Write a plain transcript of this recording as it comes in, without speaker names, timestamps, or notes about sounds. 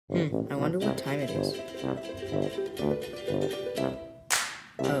I wonder what time it is.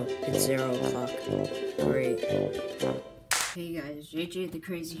 Oh, it's 0 o'clock. Great. Hey guys, JJ the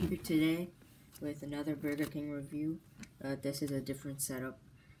Crazy here today with another Burger King review. This is a different setup.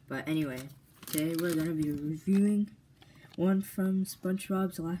 But anyway, today we're going to be reviewing one from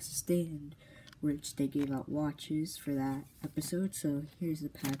SpongeBob's Last Stand, which they gave out watches for that episode. So here's the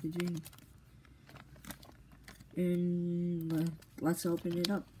packaging. And let's open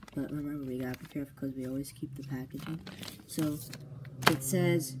it up. But remember, we gotta be careful because we always keep the packaging. So it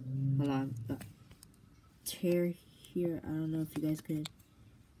says, hold on, tear here. I don't know if you guys could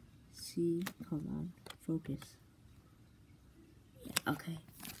see. Hold on, focus. Yeah, okay.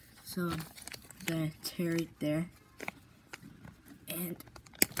 So I'm gonna tear it there, and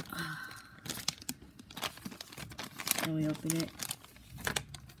we open it.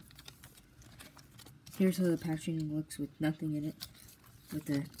 Here's how the packaging looks with nothing in it, with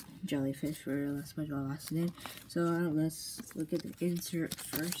the jellyfish for SpongeBob Last Stand. So let's look at the insert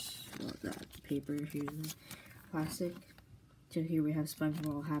first. Well, the paper, here's the plastic. So here we have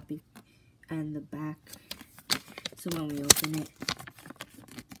SpongeBob happy, and the back. So when we open it,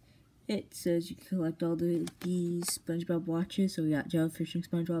 it says you can collect all these SpongeBob watches. So we got Jellyfishing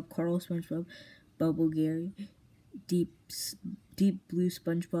SpongeBob, Coral SpongeBob, Bubble Gary, Deep Blue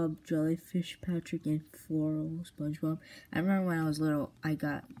SpongeBob, Jellyfish Patrick, and Floral SpongeBob. I remember when I was little, I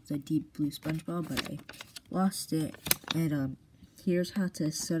got the Deep Blue SpongeBob, but I lost it. And here's how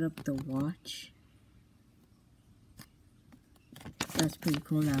to set up the watch. That's pretty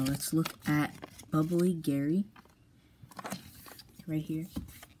cool. Now let's look at Bubbly Gary. Right here,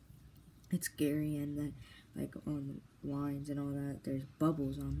 it's Gary, and then like on the lines and all that, there's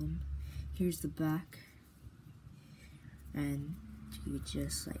bubbles on them. Here's the back, and you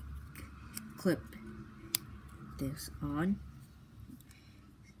just like clip this on.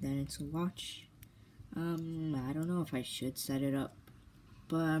 Then it's a watch. I don't know if I should set it up,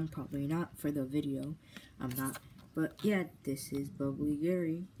 but I'm probably not for the video. I'm not. But yeah, this is Bubbly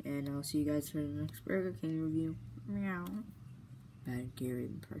Gary, and I'll see you guys for the next Burger King review. Meow. Bad Gary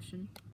impression.